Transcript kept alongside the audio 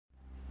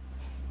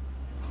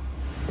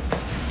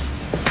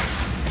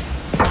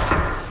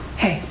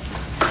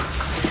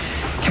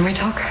Can we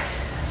talk?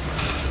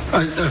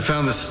 I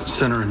found this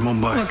center in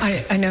Mumbai. Look,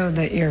 I know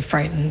that you're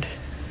frightened.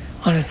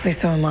 Honestly,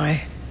 so am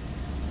I.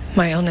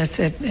 My illness,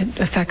 it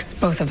affects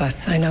both of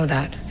us. I know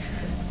that.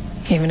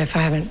 Even if I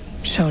haven't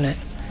shown it.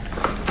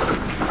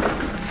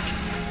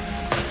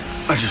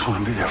 I just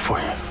want to be there for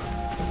you.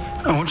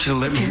 I want you to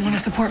let me... If you want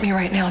to support me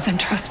right now, then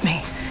trust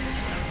me.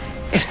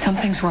 If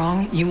something's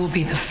wrong, you will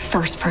be the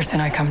first person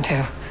I come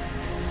to.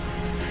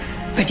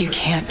 But you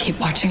can't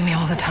keep watching me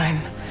all the time.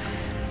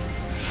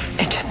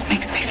 It just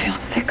makes me feel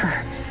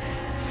sicker.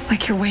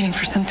 Like you're waiting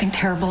for something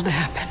terrible to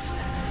happen.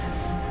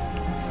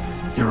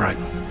 You're right.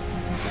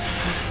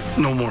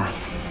 No more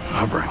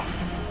hovering.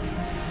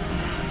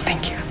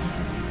 Thank you.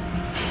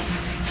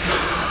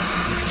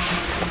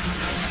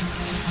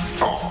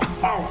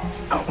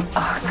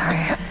 Oh,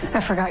 sorry. I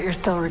forgot you're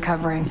still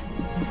recovering.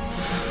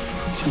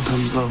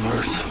 Sometimes love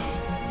hurts.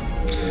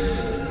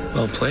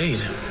 Well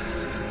played.